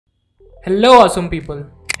Hello awesome people!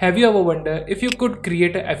 Have you ever wondered if you could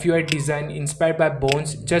create a FUI design inspired by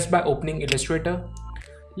bones just by opening Illustrator?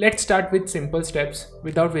 Let's start with simple steps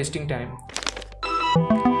without wasting time.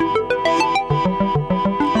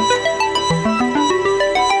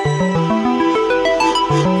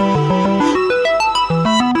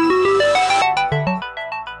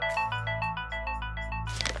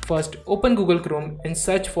 First, open Google Chrome and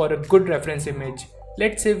search for a good reference image.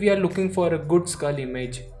 Let's say we are looking for a good skull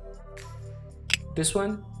image. This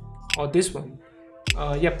one or this one?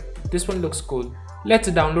 Yep, this one looks cool. Let's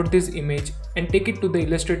download this image and take it to the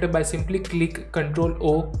Illustrator by simply click Ctrl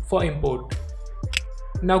O for import.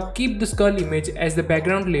 Now keep the skull image as the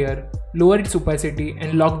background layer, lower its opacity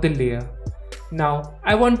and lock the layer. Now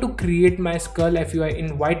I want to create my skull FUI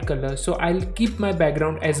in white color, so I'll keep my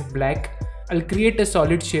background as black. I'll create a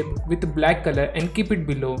solid shape with black color and keep it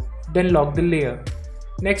below, then lock the layer.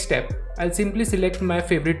 Next step, I'll simply select my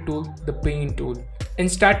favorite tool, the paint tool,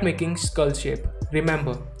 and start making skull shape.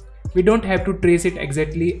 Remember, we don't have to trace it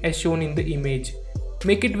exactly as shown in the image.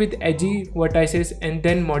 Make it with edgy vertices and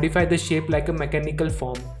then modify the shape like a mechanical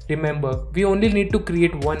form. Remember, we only need to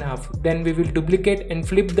create one half, then we will duplicate and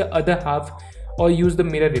flip the other half or use the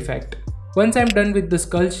mirror effect. Once I'm done with the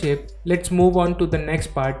skull shape, let's move on to the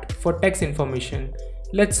next part for text information.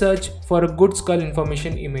 Let's search for a good skull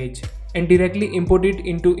information image and directly import it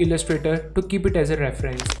into Illustrator to keep it as a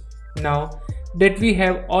reference. Now that we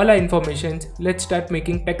have all our information, let's start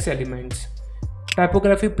making text elements.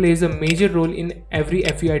 Typography plays a major role in every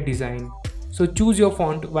FUI design, so choose your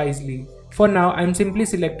font wisely. For now, I'm simply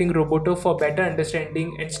selecting Roboto for better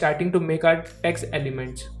understanding and starting to make our text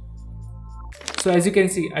elements. So as you can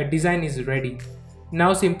see, our design is ready.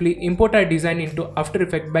 Now simply import our design into After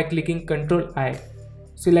Effects by clicking Ctrl I,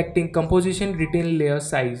 selecting Composition Retain Layer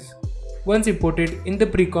Size. Once imported, in the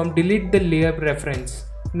pre-comp delete the layer reference.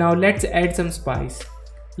 Now let's add some spice.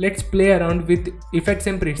 Let's play around with effects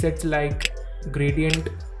and presets like gradient,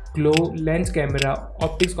 glow, lens camera,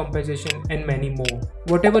 optics composition and many more.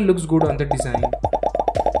 Whatever looks good on the design.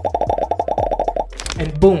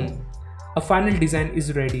 And boom! A final design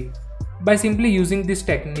is ready. By simply using this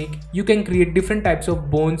technique, you can create different types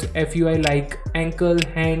of bones FUI like ankle,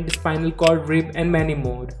 hand, spinal cord, rib and many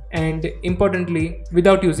more. And importantly,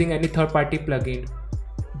 without using any third-party plugin.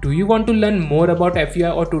 Do you want to learn more about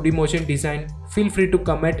FUI or 2D motion design? Feel free to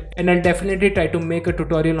comment and I'll definitely try to make a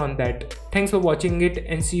tutorial on that. Thanks for watching it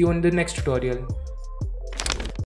and see you in the next tutorial.